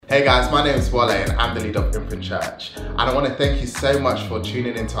Hey guys, my name is Wale and I'm the leader of Imprint Church. And I want to thank you so much for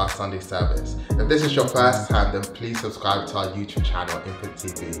tuning into our Sunday service. If this is your first time, then please subscribe to our YouTube channel, Imprint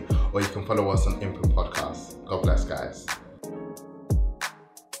TV, or you can follow us on Imprint Podcast. God bless, guys.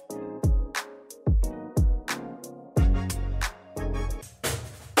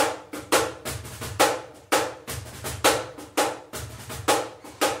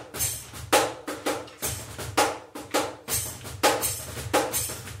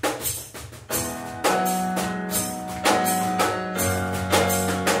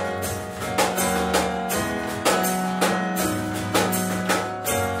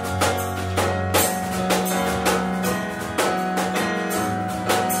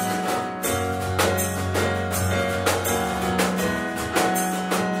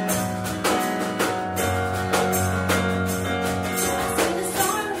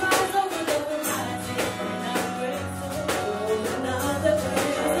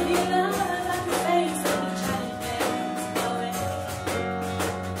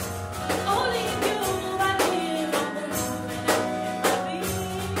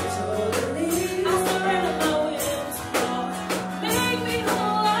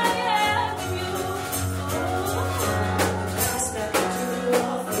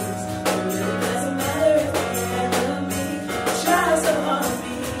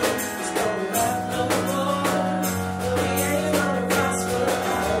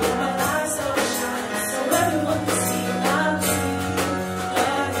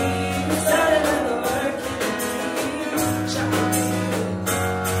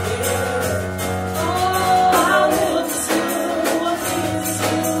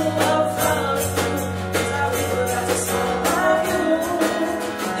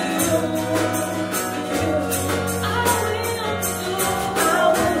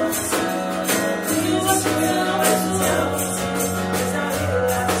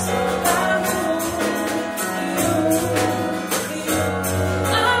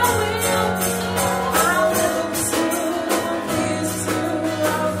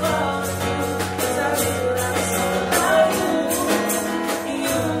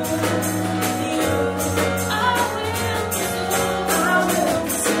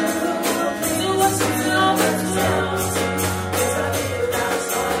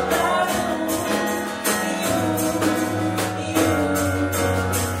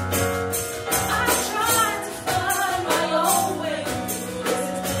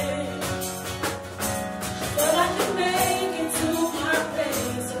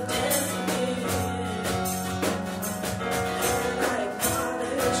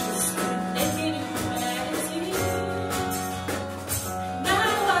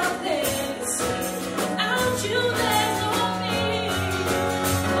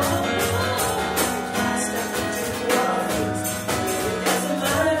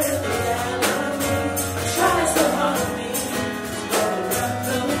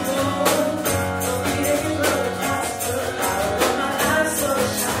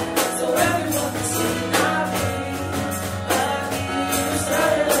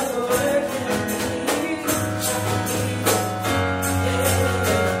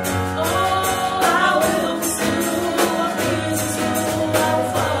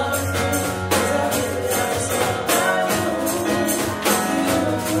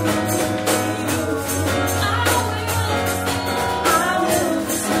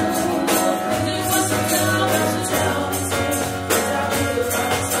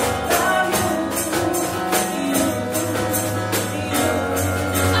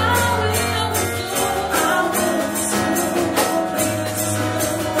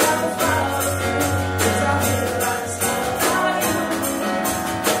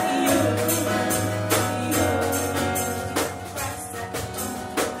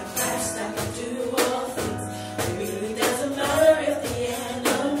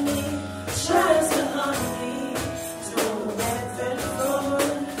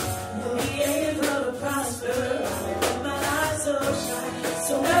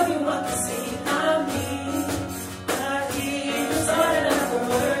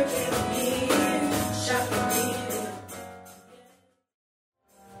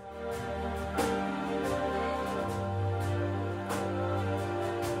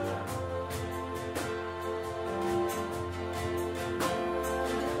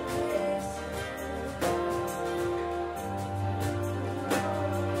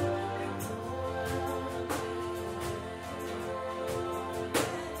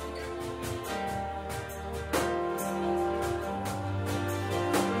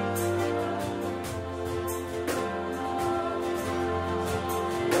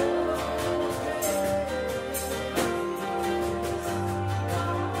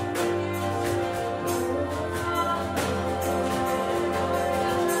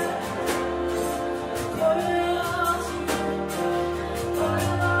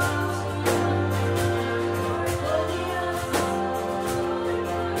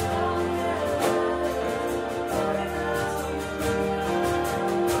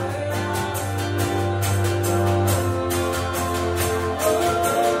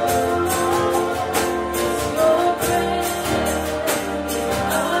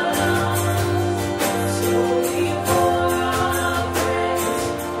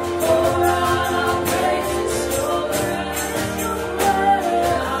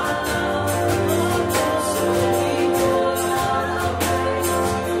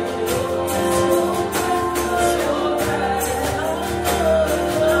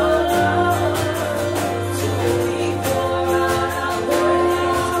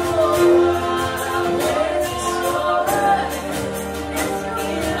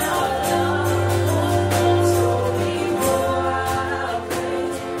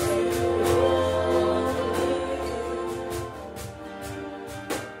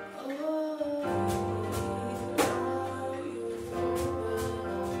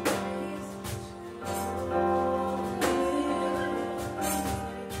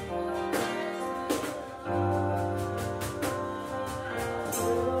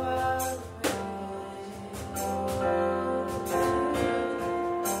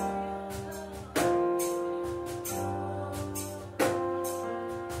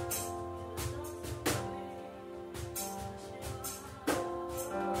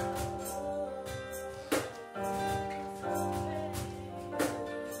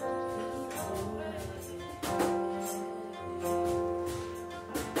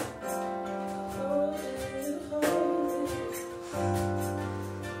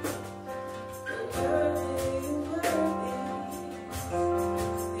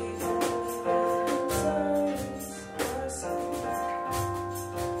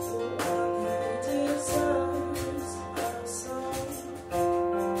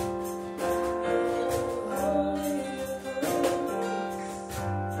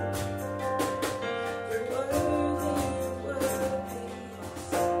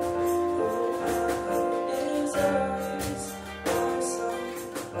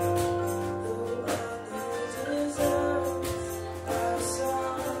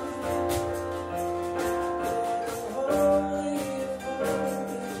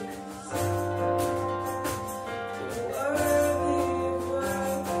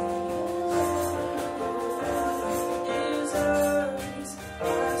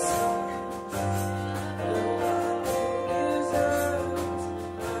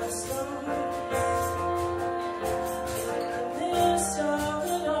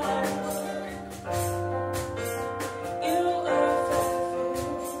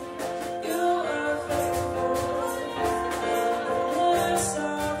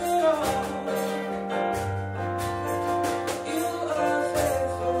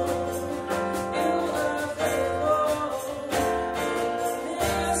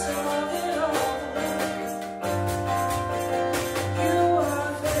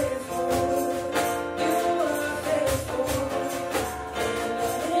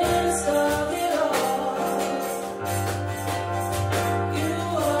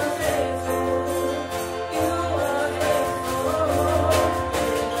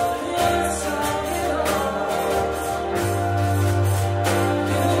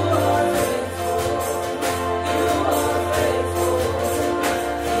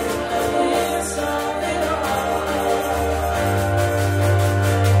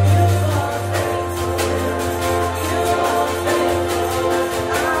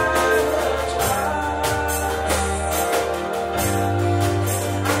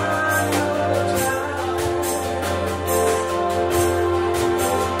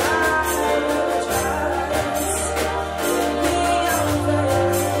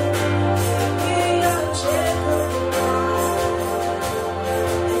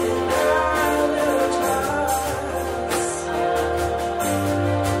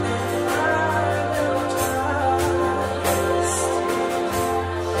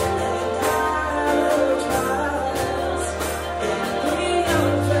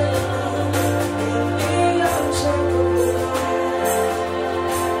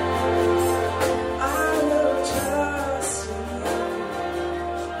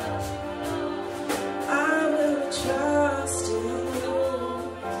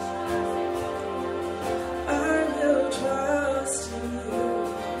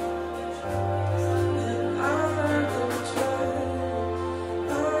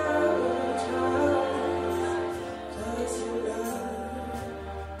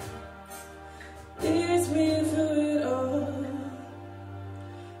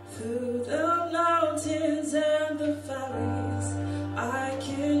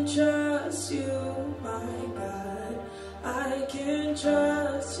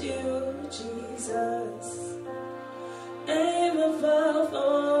 trust you, Jesus. Name above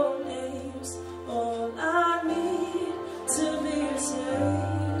all names, all I need to be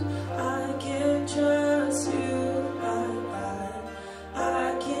saved. I can trust you, my God.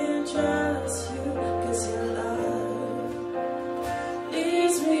 I can trust you, 'cause your love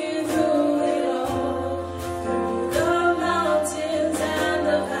leads me through it all, through the mountains and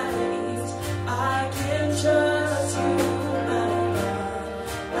the valleys. I can trust you, my God.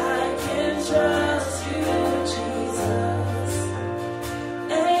 I can trust you, Jesus.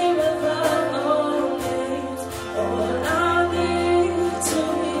 Name above all names, all I need to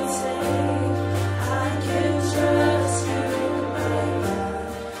be saved. I can trust you, my God.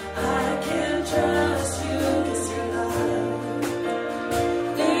 I can trust you, 'cause your love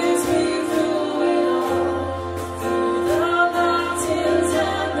leads me through it all, through the mountains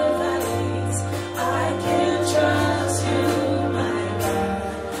and the valleys. I can trust you, my God.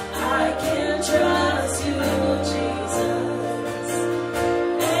 I can trust you, Jesus.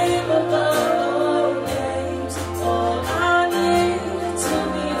 Name above all names, all I need to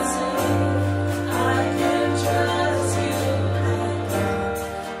be saved. I can trust you, my God.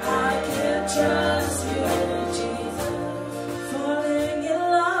 I can trust you, Jesus. Falling in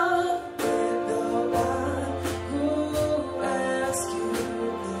love with the one who rescued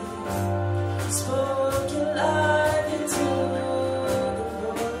me, spoke your life into the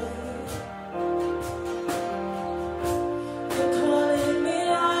void. You're calling me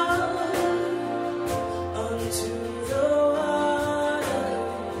out onto the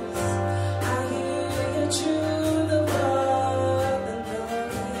waters. I hear you through the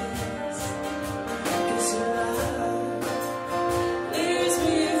noise. 'Cause your love leads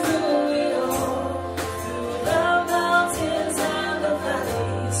me through it all, through the mountains and the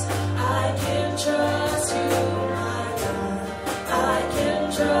valleys. I can trust you, my God. I can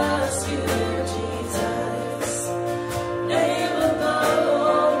trust you, Jesus. Name above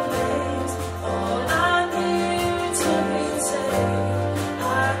all names, all I need to be saved.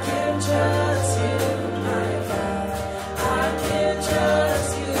 I can trust you, my God. I can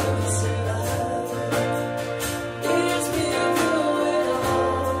trust you, 'cause your love leads me through it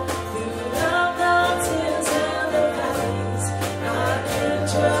all, through the mountains and the valleys. I can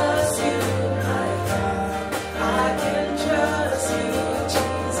trust you, my God. I can trust you,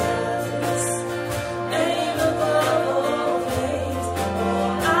 Jesus.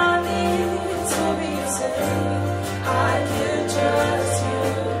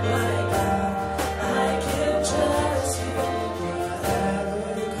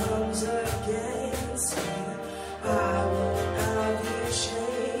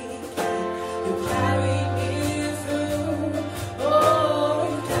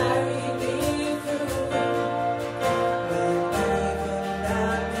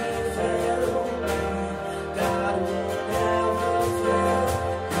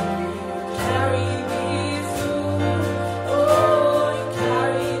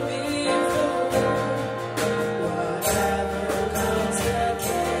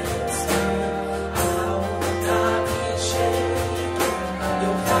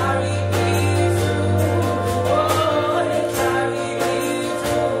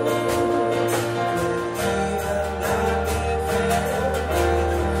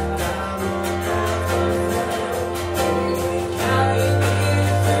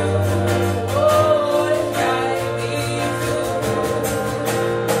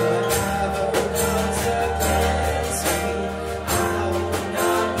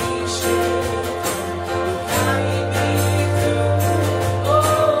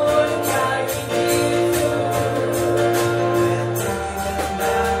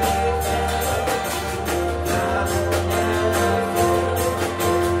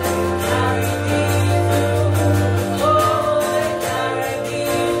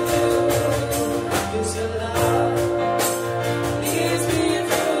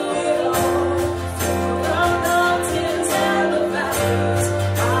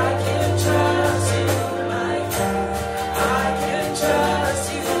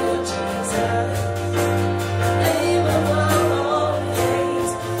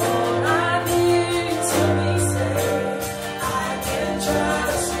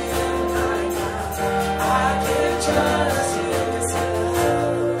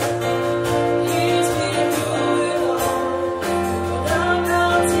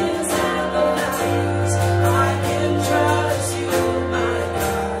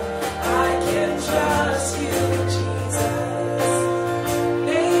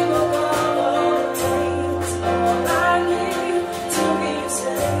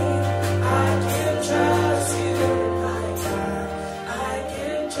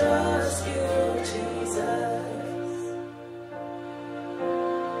 trust you, Jesus.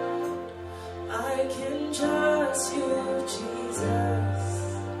 I can trust you,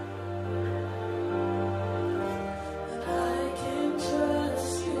 Jesus. I can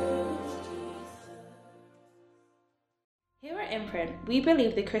trust you, Jesus. Here at Imprint, we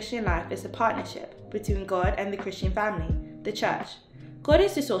believe the Christian life is a partnership between God and the Christian family, the church. God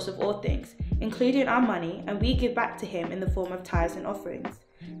is the source of all things, including our money, and we give back to Him in the form of tithes and offerings.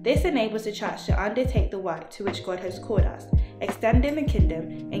 This enables the church to undertake the work to which God has called us, extending the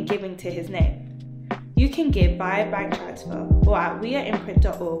kingdom and giving to His name. You can give via bank transfer or at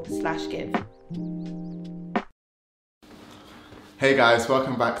weareimprint.org/give. Hey guys,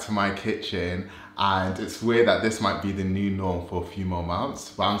 welcome back to my kitchen. And it's weird that this might be the new norm for a few more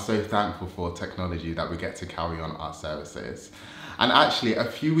months, but I'm so thankful for technology that we get to carry on our services. And actually, a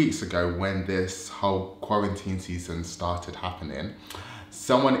few weeks ago when this whole quarantine season started happening,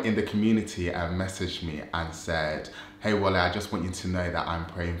 someone in the community messaged me and said, hey Wale, I just want you to know that I'm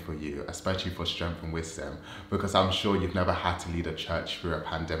praying for you, especially for strength and wisdom, because I'm sure you've never had to lead a church through a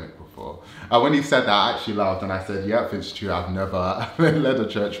pandemic before. When he said that, I actually laughed and I said, yep, it's true, I've never led a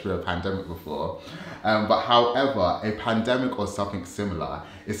church through a pandemic before. But however, a pandemic or something similar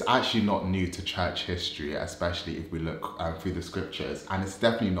is actually not new to church history, especially if we look through the scriptures, and it's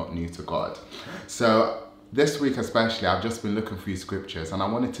definitely not new to God. So this week especially, I've just been looking through scriptures and I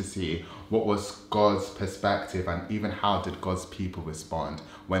wanted to see what was God's perspective and even how did God's people respond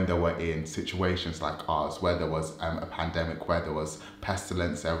when they were in situations like ours, where there was a pandemic, where there was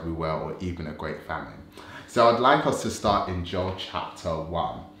pestilence everywhere, or even a great famine. So I'd like us to start in Joel chapter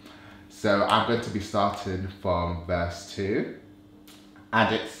 1. So I'm going to be starting from verse 2,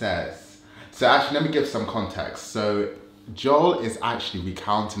 and it says, so actually let me give some context. So Joel is actually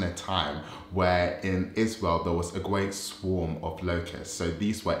recounting a time where in Israel there was a great swarm of locusts. So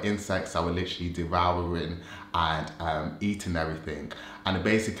these were insects that were literally devouring and eating everything. And it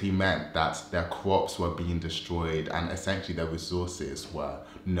basically meant that their crops were being destroyed and essentially their resources were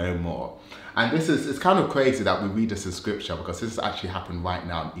no more. And it's kind of crazy that we read this in scripture, because this has actually happened right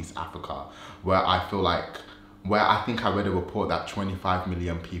now in East Africa, where I think I read a report that 25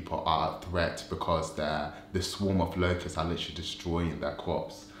 million people are at threat because the swarm of locusts are literally destroying their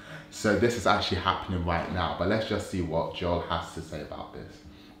crops. So this is actually happening right now, but let's just see what Joel has to say about this.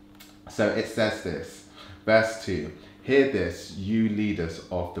 So it says this, verse 2, hear this, you leaders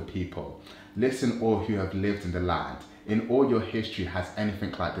of the people. Listen, all who have lived in the land. In all your history, has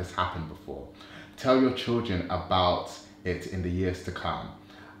anything like this happened before? Tell your children about it in the years to come,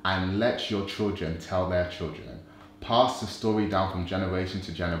 and let your children tell their children. Pass the story down from generation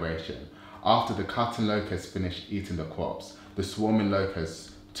to generation. After the cutting locusts finished eating the crops, the swarming locusts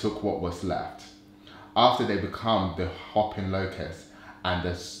took what was left. After they become the hopping locusts and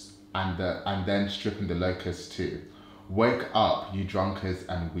then stripping the locusts too. Wake up, you drunkards,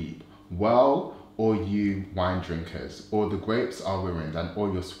 and weep. Well, all you wine drinkers, all the grapes are ruined and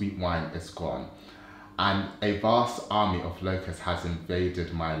all your sweet wine is gone. And a vast army of locusts has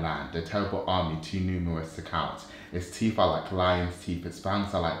invaded my land, a terrible army too numerous to count. Its teeth are like lion's teeth, its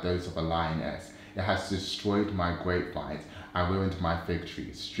fangs are like those of a lioness. It has destroyed my grapevines and ruined my fig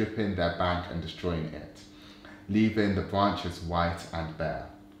trees, stripping their bank and destroying it, leaving the branches white and bare.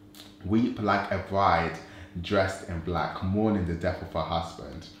 Weep like a bride dressed in black, mourning the death of her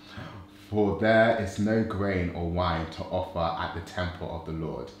husband. For there is no grain or wine to offer at the temple of the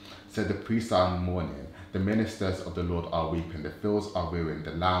Lord. So the priests are mourning, the ministers of the Lord are weeping, the fields are ruined,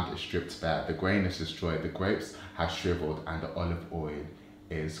 the land is stripped bare, the grain is destroyed, the grapes have shriveled, and the olive oil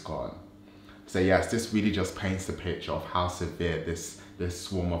is gone. So yes, this really just paints the picture of how severe this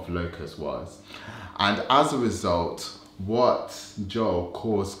swarm of locusts was. And as a result, what Joel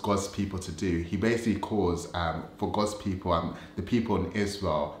calls God's people to do, he basically calls for God's people and the people in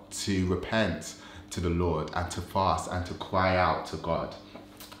Israel to repent to the Lord and to fast and to cry out to God.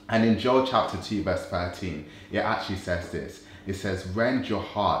 And in Joel chapter 2 verse 13, it actually says this. It says, rend your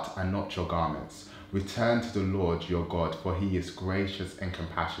heart and not your garments. Return to the Lord your God, for he is gracious and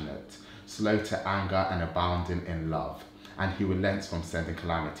compassionate, slow to anger and abounding in love, and he relents from sending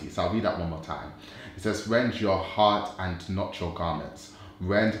calamity. So I'll read that one more time. It says, rend your heart and not your garments.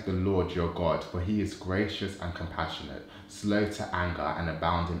 Rend the Lord your God, for he is gracious and compassionate, slow to anger and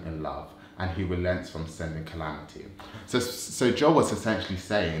abounding in love, and he relents from sending calamity. So Joel was essentially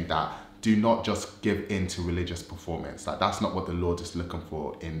saying that do not just give in to religious performance. Like, that's not what the Lord is looking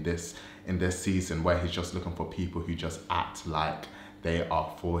for in this season, where he's just looking for people who just act like they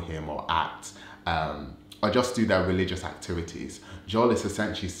are for him or act just do their religious activities. Joel is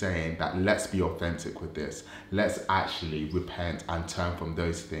essentially saying that let's be authentic with this. Let's actually repent and turn from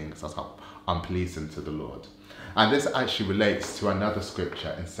those things that are unpleasing to the Lord. And this actually relates to another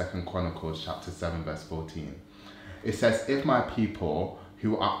scripture in 2 Chronicles chapter 7 verse 14. It says, if my people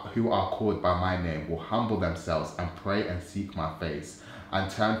who are called by my name will humble themselves and pray and seek my face and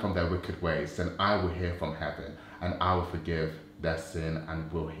turn from their wicked ways, then I will hear from heaven and I will forgive their sin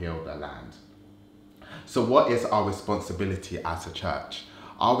and will heal their land. So what is our responsibility as a church?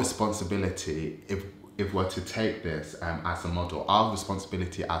 Our responsibility, if we're to take this as a model, our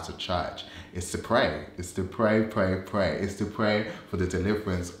responsibility as a church is to pray. It's to pray. It's to pray for the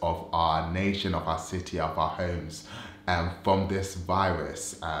deliverance of our nation, of our city, of our homes, from this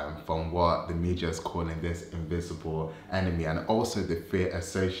virus, from what the media is calling this invisible enemy, and also the fear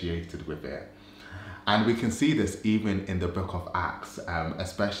associated with it. And we can see this even in the book of Acts,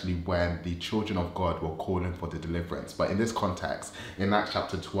 especially when the children of God were calling for the deliverance. But in this context, in Acts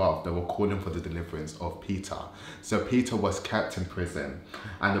chapter 12, they were calling for the deliverance of Peter. So Peter was kept in prison,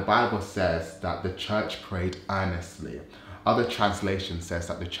 and the Bible says that the church prayed earnestly. Other translation says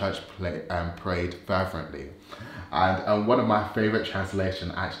that the church prayed fervently. And one of my favorite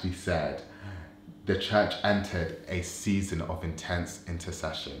translations actually said, the church entered a season of intense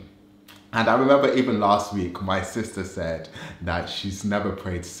intercession. And I remember even last week, my sister said that she's never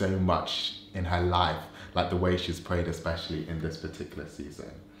prayed so much in her life like the way she's prayed, especially in this particular season.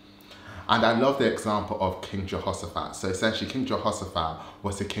 And I love the example of King Jehoshaphat. So essentially, King Jehoshaphat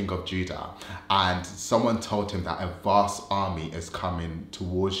was the king of Judah, and someone told him that a vast army is coming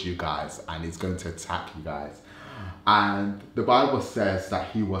towards you guys and is going to attack you guys. And the Bible says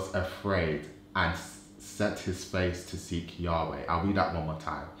that he was afraid and set his face to seek Yahweh. I'll read that one more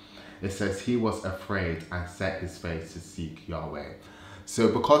time. It says he was afraid and set his face to seek Yahweh. So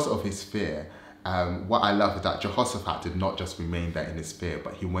because of his fear, what I love is that Jehoshaphat did not just remain there in his fear,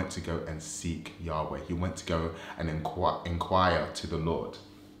 but he went to go and seek Yahweh. He went to go and inquire to the Lord.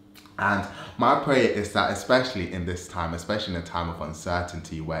 And my prayer is that, especially in this time, especially in a time of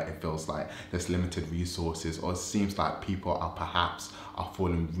uncertainty where it feels like there's limited resources, or it seems like people are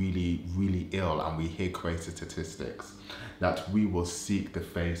falling really, really ill, and we hear crazy statistics, that we will seek the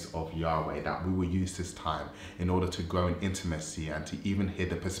face of Yahweh, that we will use this time in order to grow in intimacy and to even hear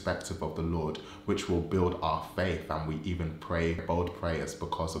the perspective of the Lord, which will build our faith, and we even pray bold prayers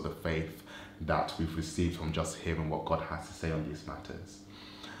because of the faith that we've received from just hearing what God has to say on these matters.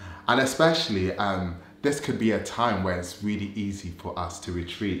 And especially, this could be a time where it's really easy for us to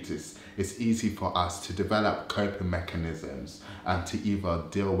retreat. It's easy for us to develop coping mechanisms and to either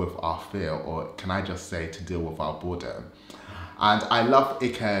deal with our fear, or can I just say, to deal with our boredom. And I love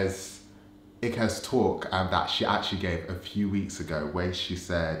Ike's talk that she actually gave a few weeks ago, where she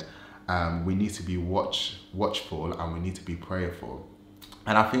said we need to be watchful and we need to be prayerful.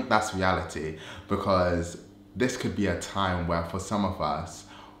 And I think that's reality, because this could be a time where for some of us,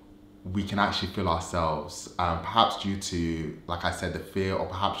 we can actually feel ourselves, perhaps due to, like I said, the fear, or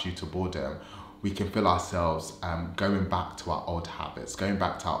perhaps due to boredom, we can feel ourselves going back to our old habits,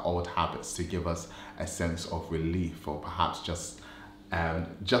 to give us a sense of relief, or perhaps just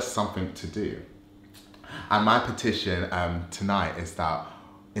something to do. And my petition tonight is that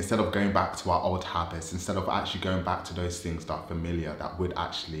instead of going back to our old habits, instead of actually going back to those things that are familiar, that would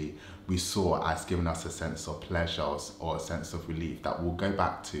actually we saw as giving us a sense of pleasure or a sense of relief, that we'll go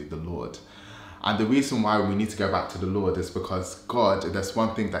back to the Lord. And the reason why we need to go back to the Lord is because God, there's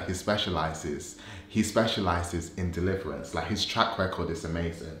one thing that He specializes. He specializes in deliverance. Like, His track record is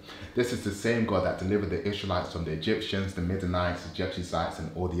amazing. This is the same God that delivered the Israelites from the Egyptians, the Midianites, the Jebusites,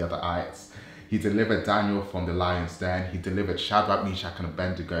 and all the other ites. He delivered Daniel from the lion's den. He delivered Shadrach, Meshach, and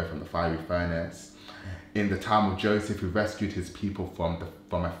Abednego from the fiery furnace. In the time of Joseph, He rescued his people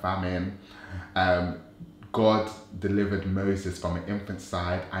from a famine. God delivered Moses from an infant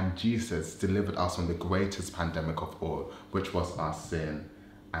side, and Jesus delivered us from the greatest pandemic of all, which was our sin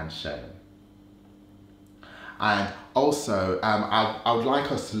and shame. And also, I would like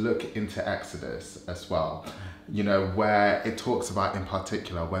us to look into Exodus as well, you know, where it talks about, in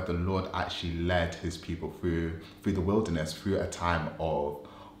particular, where the Lord actually led His people through the wilderness, through a time of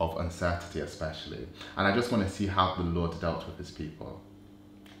uncertainty especially. And I just want to see how the Lord dealt with His people.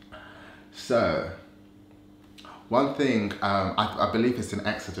 So, one thing, I believe it's in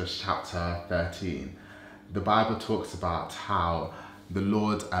Exodus chapter 13, the Bible talks about how the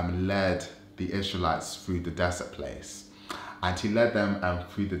Lord led the Israelites through the desert place. And He led them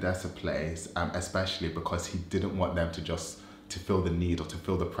through the desert place, especially because He didn't want them to feel the need or to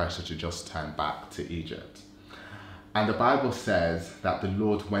feel the pressure to just turn back to Egypt. And the Bible says that the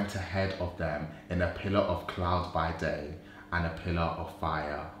Lord went ahead of them in a pillar of cloud by day and a pillar of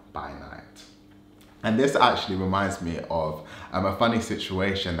fire by night. And this actually reminds me of a funny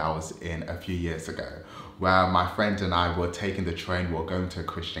situation that I was in a few years ago, where my friend and I were taking the train, we were going to a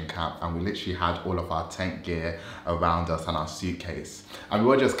Christian camp, and we literally had all of our tent gear around us and our suitcase. And we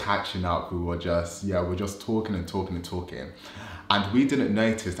were just catching up, we were just talking and talking and talking. And we didn't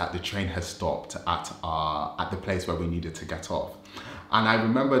notice that the train had stopped at the place where we needed to get off. And I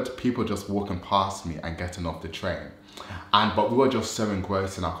remembered people just walking past me and getting off the train. But we were just so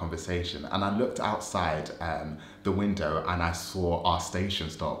engrossed in our conversation. And I looked outside the window and I saw our station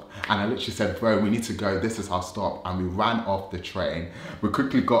stop. And I literally said, bro, we need to go, this is our stop. And we ran off the train. We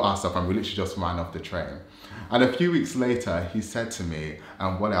quickly got our stuff and we literally just ran off the train. And a few weeks later, he said to me,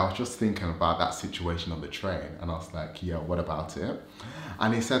 well, I was just thinking about that situation on the train. And I was like, yeah, what about it?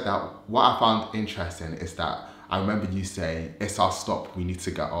 And he said that what I found interesting is that I remember you saying, it's our stop, we need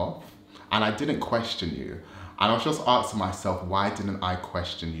to get off. And I didn't question you. And I was just asking myself, why didn't I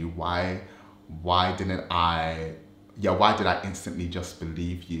question you? Why did I instantly just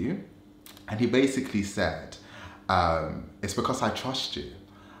believe you? And he basically said, it's because I trust you.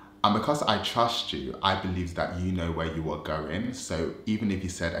 And because I trust you, I believe that you know where you are going. So even if you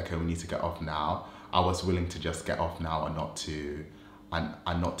said, okay, we need to get off now, I was willing to just get off now and not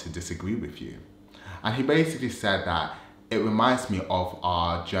to disagree with you. And he basically said that it reminds me of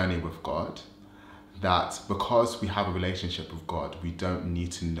our journey with God, that because we have a relationship with God, we don't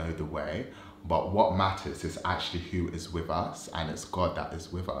need to know the way, but what matters is actually who is with us, and it's God that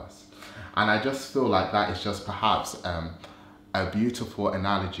is with us. And I just feel like that is just perhaps a beautiful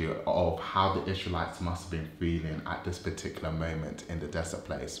analogy of how the Israelites must have been feeling at this particular moment in the desert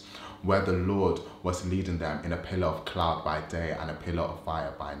place, where the Lord was leading them in a pillar of cloud by day and a pillar of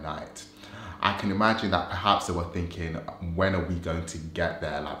fire by night. I can imagine that perhaps they were thinking, when are we going to get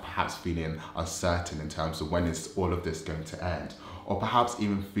there? Like perhaps feeling uncertain in terms of when is all of this going to end? Or perhaps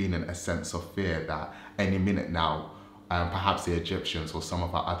even feeling a sense of fear that any minute now, perhaps the Egyptians or some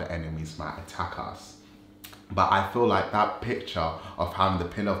of our other enemies might attack us. But I feel like that picture of having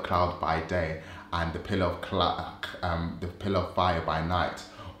the pillar of cloud by day and the pillar of fire by night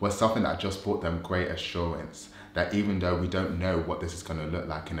was something that just brought them great assurance that even though we don't know what this is going to look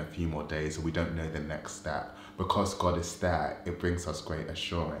like in a few more days, or we don't know the next step, because God is there, it brings us great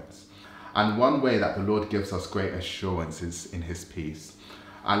assurance. And one way that the Lord gives us great assurance is in his peace.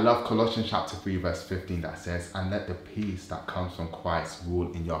 I love Colossians chapter 3 verse 15 that says, and let the peace that comes from Christ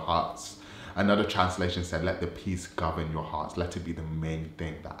rule in your hearts. Another translation said, let the peace govern your hearts. Let it be the main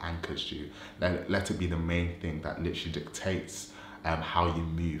thing that anchors you. Let it be the main thing that literally dictates how you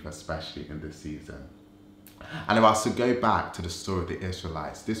move, especially in this season. And if I was to go back to the story of the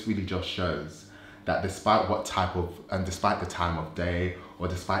Israelites, this really just shows that despite despite the time of day, or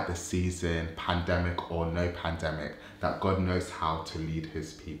despite the season, pandemic or no pandemic, that God knows how to lead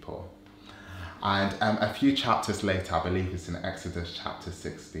his people. And a few chapters later, I believe it's in Exodus chapter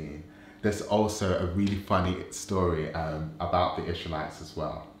 16, there's also a really funny story about the Israelites as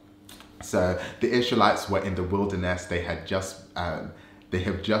well. So the Israelites were in the wilderness. They had just they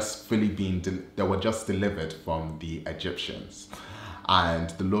were just delivered from the Egyptians, and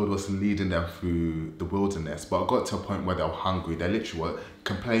the Lord was leading them through the wilderness. But it got to a point where they were hungry. They literally were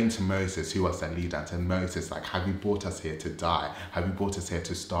complaining to Moses, who was their leader, and said, Moses, like, have you brought us here to die? Have you brought us here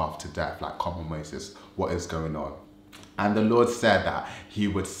to starve to death? Like, come on, Moses, what is going on? And the Lord said that he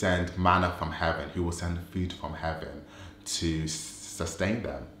would send manna from heaven. He will send food from heaven to sustain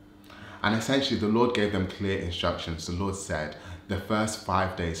them. And essentially, the Lord gave them clear instructions. The Lord said, the first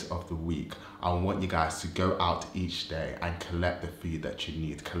 5 days of the week, I want you guys to go out each day and collect the food that you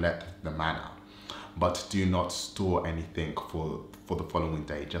need, collect the manna. But do not store anything for the following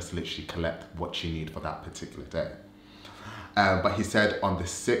day. Just literally collect what you need for that particular day. But he said on the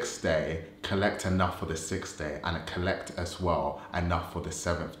 6th day, collect enough for the 6th day, and collect as well enough for the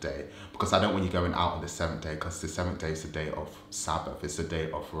 7th day. Because I don't want you going out on the 7th day, because the 7th day is the day of Sabbath, it's the day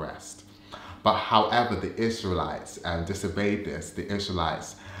of rest. But however, the Israelites disobeyed this. The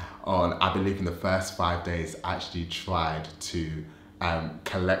Israelites, I believe in the first 5 days, actually tried to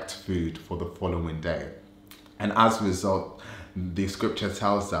collect food for the following day. And as a result, the scripture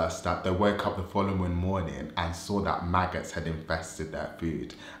tells us that they woke up the following morning and saw that maggots had infested their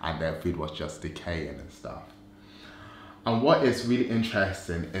food, and their food was just decaying and stuff. And what is really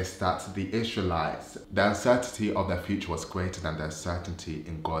interesting is that the Israelites, the uncertainty of their future was greater than their certainty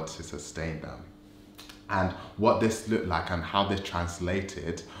in God to sustain them. And what this looked like and how this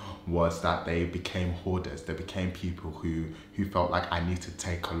translated was that they became hoarders. They became people who felt like, I need to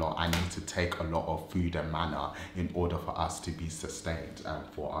take a lot. I need to take a lot of food and manna in order for us to be sustained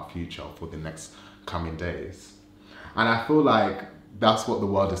for our future, for the next coming days. And I feel like that's what the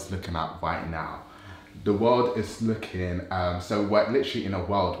world is looking at right now. The world is looking, so we're literally in a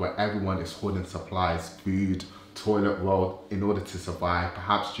world where everyone is hoarding supplies, food, toilet roll in order to survive,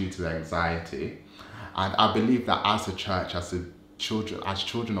 perhaps due to their anxiety. And I believe that as a church, as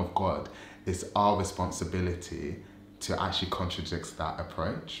children of God, it's our responsibility to actually contradict that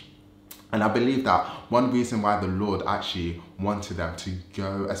approach. And I believe that one reason why the Lord actually wanted them to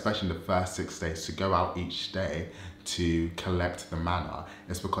go, especially in the first 6 days, to go out each day to collect the manna,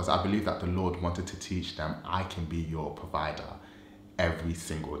 is because I believe that the Lord wanted to teach them, I can be your provider every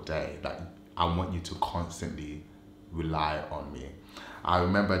single day. That I want you to constantly rely on me. I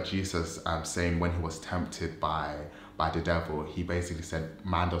remember Jesus saying when he was tempted by the devil, he basically said,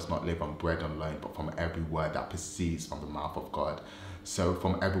 man does not live on bread alone, but from every word that proceeds from the mouth of God. So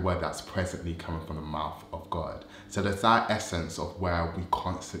from every word that's presently coming from the mouth of God. So there's that essence of where we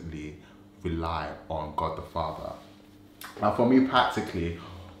constantly rely on God the Father. Now for me practically,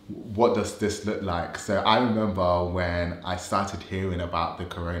 what does this look like? So I remember when I started hearing about the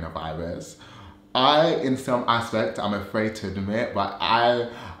coronavirus, in some aspect, I'm afraid to admit, but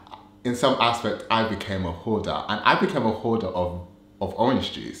in some aspect, I became a hoarder. And I became a hoarder of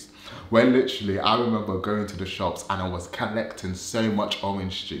orange juice. Where literally, I remember going to the shops and I was collecting so much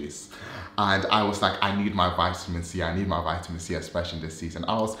orange juice. And I was like, I need my vitamin C. I need my vitamin C, especially this season.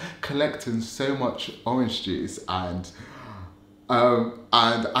 I was collecting so much orange juice, and I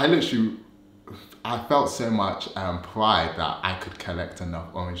felt so much pride that I could collect enough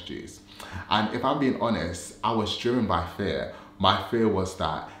orange juice. And if I'm being honest, I was driven by fear. My fear was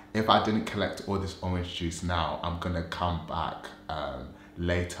that if I didn't collect all this orange juice now, I'm gonna come back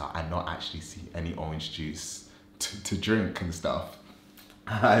later and not actually see any orange juice to drink and stuff.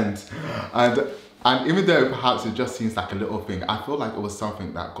 And even though perhaps it just seems like a little thing, I feel like it was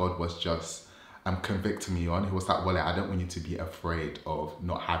something that God was just convicting me on. He was like, well, I don't want you to be afraid of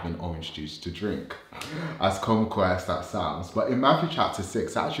not having orange juice to drink. As comical as that sounds. But in Matthew chapter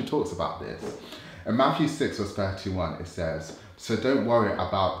 6, it actually talks about this. In Matthew 6 verse 31, it says, so don't worry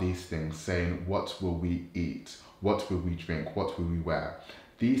about these things, saying, what will we eat? What will we drink? What will we wear?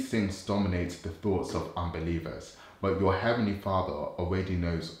 These things dominate the thoughts of unbelievers, but your heavenly Father already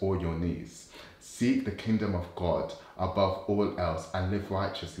knows all your needs. Seek the kingdom of God above all else and live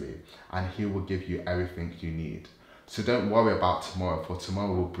righteously, and he will give you everything you need. So don't worry about tomorrow, for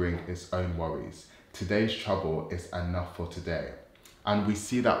tomorrow will bring its own worries. Today's trouble is enough for today. And we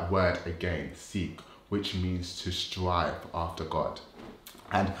see that word again, seek, which means to strive after God.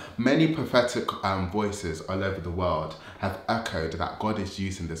 And many prophetic voices all over the world have echoed that God is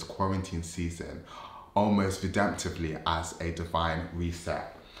using this quarantine season almost redemptively as a divine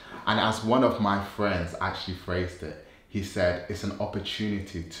reset. And as one of my friends actually phrased it, he said, it's an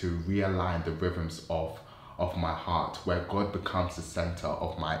opportunity to realign the rhythms of my heart, where God becomes the center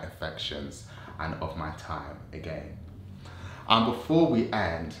of my affections and of my time again. And before we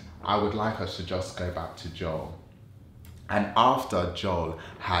end, I would like us to just go back to Joel. And after Joel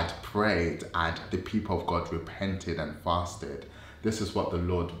had prayed and the people of God repented and fasted, this is what the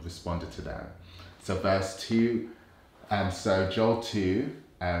Lord responded to them. So verse 2, so Joel 2,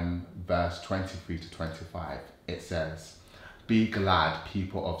 verse 23 to 25, it says, be glad,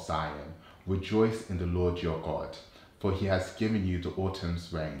 people of Zion, rejoice in the Lord your God, for he has given you the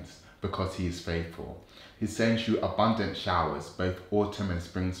autumn's rains, because he is faithful. He sends you abundant showers, both autumn and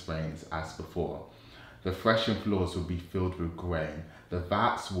spring's rains as before. The threshing floors will be filled with grain. The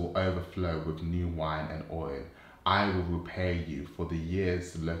vats will overflow with new wine and oil. I will repay you for the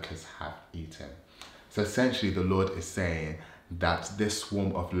years the locusts have eaten. So essentially the Lord is saying that this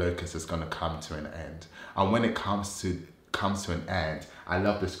swarm of locusts is going to come to an end. And when it comes to an end, I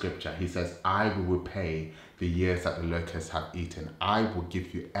love the scripture. He says, I will repay the years that the locusts have eaten. I will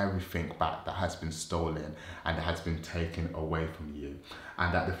give you everything back that has been stolen and that has been taken away from you.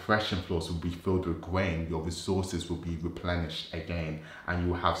 And that the threshing floors will be filled with grain. Your resources will be replenished again. And you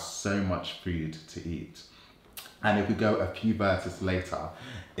will have so much food to eat. And if we go a few verses later,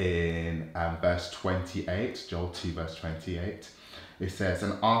 in verse 28, Joel 2 verse 28, it says,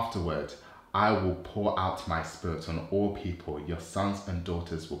 and afterward, I will pour out my spirit on all people. Your sons and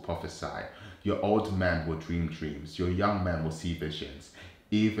daughters will prophesy. Your old men will dream dreams. Your young men will see visions.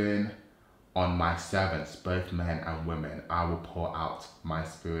 Even on my servants, both men and women, I will pour out my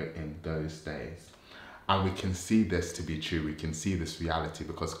spirit in those days. And we can see this to be true. We can see this reality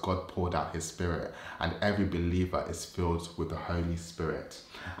because God poured out his Spirit, and every believer is filled with the Holy Spirit.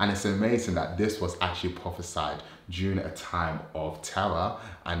 And it's amazing that this was actually prophesied during a time of terror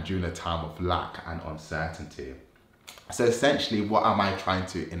and during a time of lack and uncertainty. So essentially, what am I trying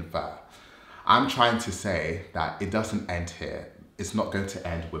to infer? I'm trying to say that it doesn't end here. It's not going to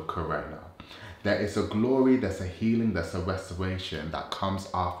end with Corona. There is a glory, there's a healing, there's a restoration that comes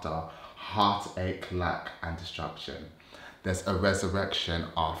after heartache, lack, and destruction. There's a resurrection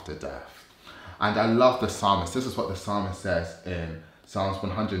after death. And I love the psalmist. This is what the psalmist says in Psalms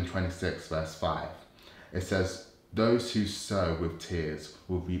 126 verse 5. It says, those who sow with tears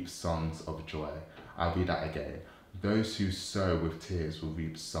will reap songs of joy. I'll read that again. Those who sow with tears will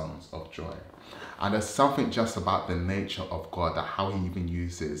reap songs of joy. And there's something just about the nature of God, that how he even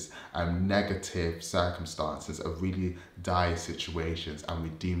uses negative circumstances of really dire situations and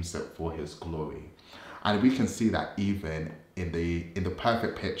redeems it for his glory. And we can see that even in the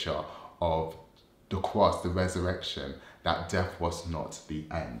perfect picture of the cross, the resurrection, that death was not the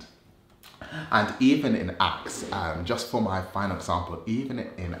end. And even in Acts, just for my final example, even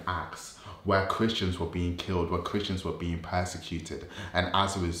in Acts, where Christians were being killed, where Christians were being persecuted, and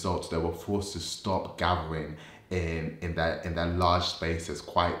as a result they were forced to stop gathering in their large spaces,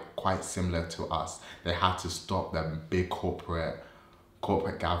 quite similar to us. They had to stop them big corporate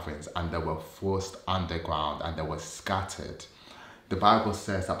gatherings, and they were forced underground and they were scattered. The Bible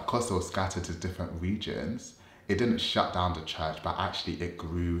says that because they were scattered to different regions, it didn't shut down the church, but actually it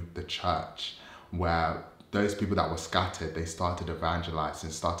grew the church, where those people that were scattered, they started evangelizing,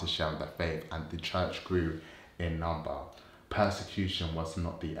 started sharing their faith, and the church grew in number. Persecution was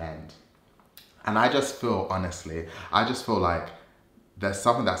not the end. And I just feel, honestly, like there's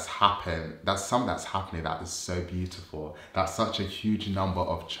something that's happening that is so beautiful, that such a huge number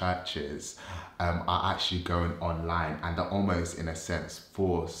of churches are actually going online, and they're almost, in a sense,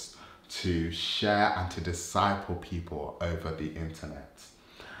 forced to share and to disciple people over the internet.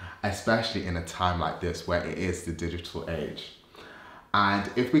 Especially in a time like this where it is the digital age. And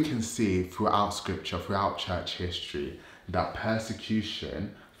if we can see throughout scripture, throughout church history, that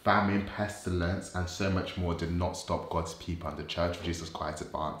persecution, famine, pestilence, and so much more did not stop God's people and the Church of Jesus Christ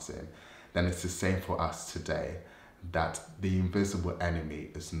advancing, then it's the same for us today, that the invisible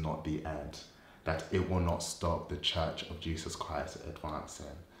enemy is not the end, that it will not stop the Church of Jesus Christ advancing.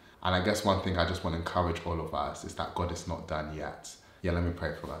 And I guess one thing I just want to encourage all of us is that God is not done yet. Yeah, let me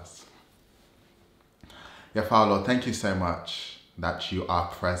pray for us. Yeah, Father Lord, thank you so much that you are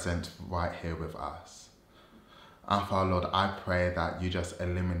present right here with us. And Father Lord, I pray that you just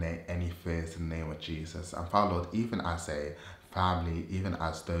eliminate any fears in the name of Jesus. And Father Lord, even as a family, even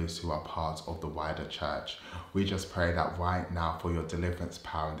as those who are part of the wider church, we just pray that right now for your deliverance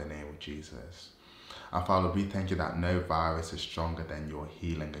power in the name of Jesus. And Father Lord, we thank you that no virus is stronger than your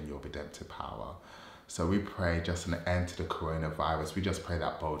healing and your redemptive power. So we pray just an end to the coronavirus. We just pray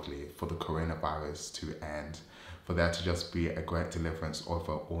that boldly for the coronavirus to end, for there to just be a great deliverance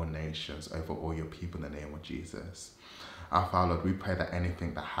over all nations, over all your people in the name of Jesus. And Father Lord, we pray that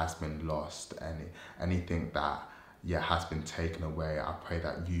anything that has been lost, anything that has been taken away, I pray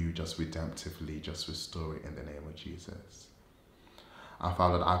that you just redemptively just restore it in the name of Jesus. And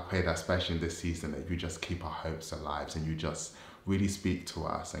Father Lord, I pray that especially in this season that you just keep our hopes alive, and you just really speak to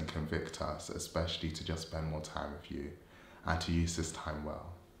us and convict us, especially to just spend more time with you and to use this time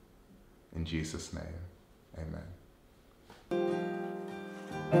well. In Jesus' name, amen.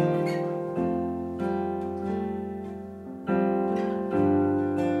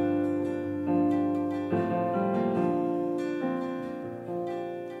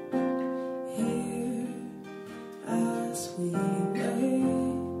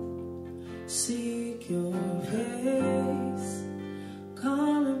 Seek your face,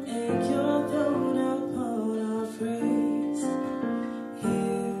 come and make your throne upon our praise.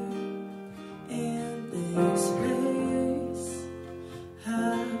 Here in this place,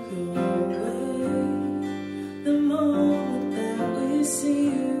 have your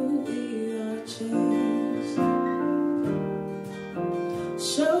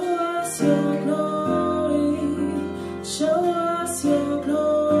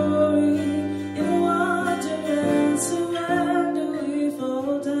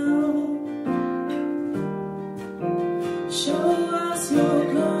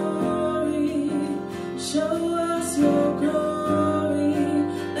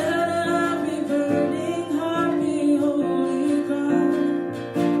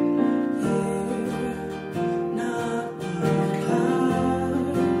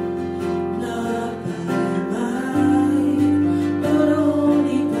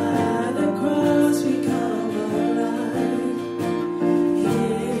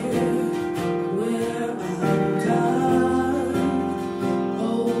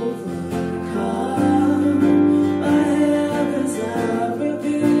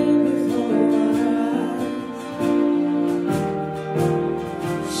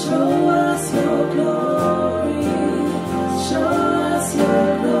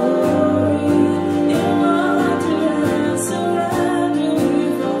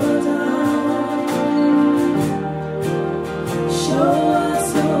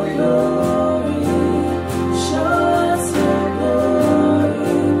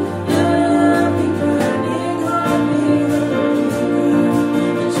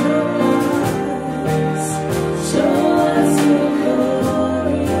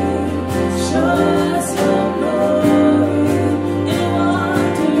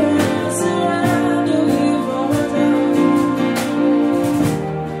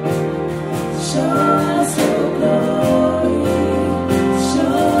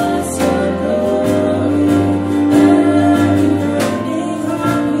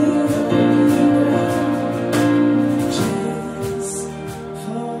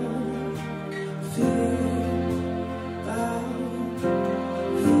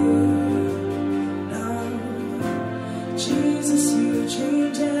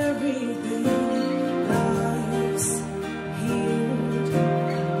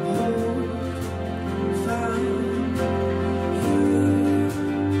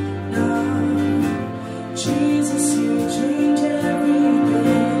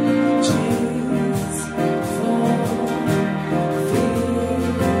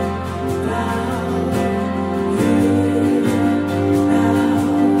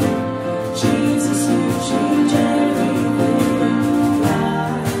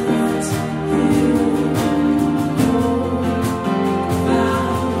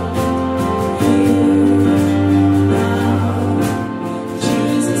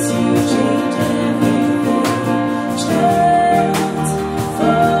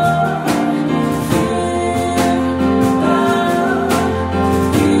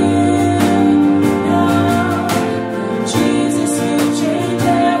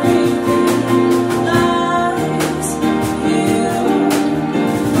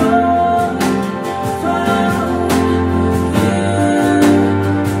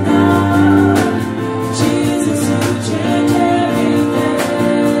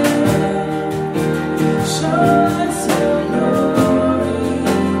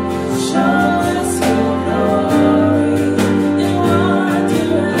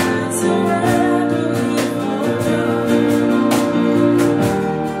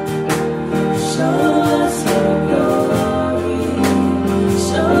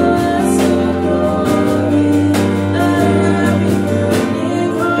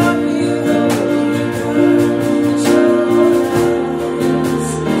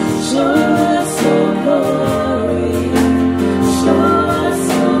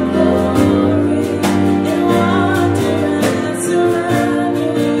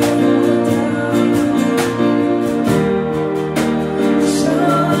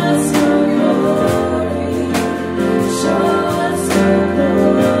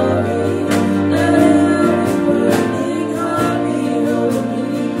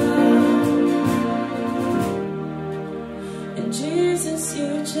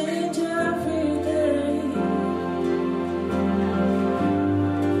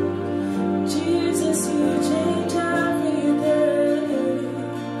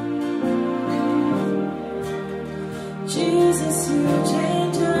Jesus, you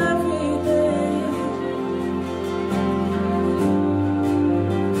change everything.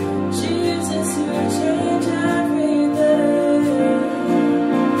 Jesus, you change everything.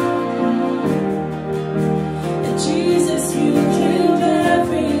 And Jesus, you change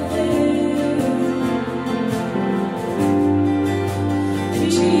everything. And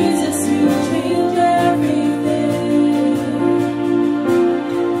Jesus, you change everything.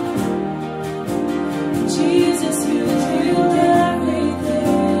 Jesus, you change everything.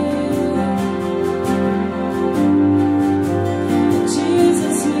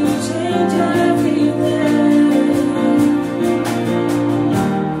 Jesus, you change everything.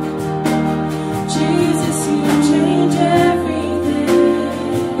 Jesus, you change everything.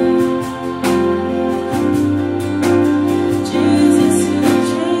 Jesus, you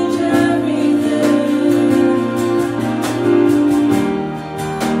change everything.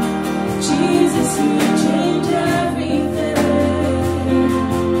 Jesus, you change everything.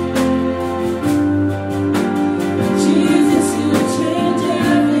 Jesus, you change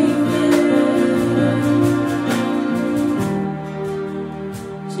everything.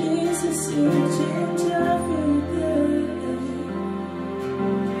 Jesus, you change everything.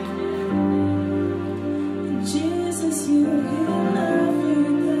 Jesus, you heal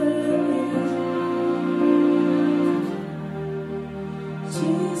everything.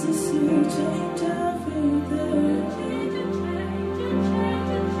 Jesus, you change